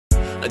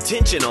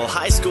Attention all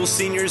high school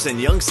seniors and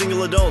young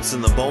single adults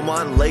in the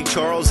Beaumont and Lake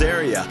Charles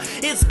area.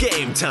 It's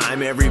game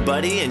time,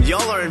 everybody, and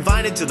y'all are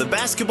invited to the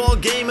basketball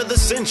game of the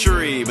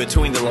century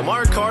between the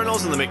Lamar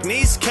Cardinals and the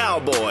McNeese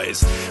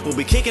Cowboys. We'll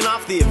be kicking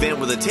off the event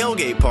with a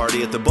tailgate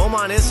party at the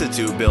Beaumont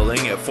Institute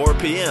building at 4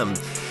 p.m.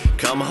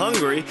 Come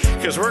hungry,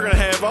 because we're going to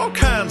have all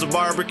kinds of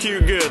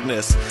barbecue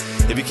goodness.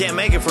 If you can't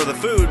make it for the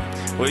food,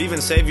 we'll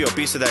even save you a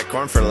piece of that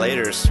corn for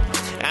laters.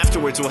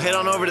 Afterwards, we'll head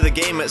on over to the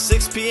game at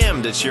 6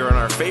 p.m. to cheer on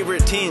our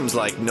favorite teams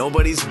like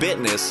nobody's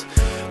business.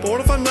 But what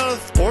if I'm not a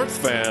sports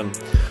fan?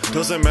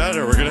 Doesn't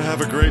matter, we're going to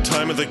have a great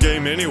time at the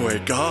game anyway,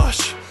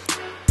 gosh.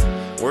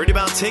 Worried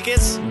about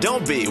tickets?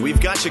 Don't be, we've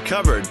got you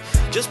covered.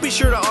 Just be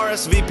sure to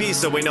RSVP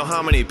so we know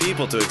how many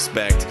people to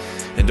expect.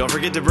 And don't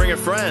forget to bring a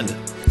friend.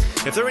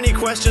 If there are any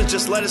questions,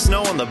 just let us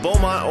know on the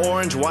Beaumont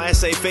Orange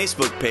YSA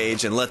Facebook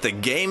page and let the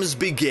games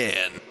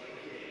begin.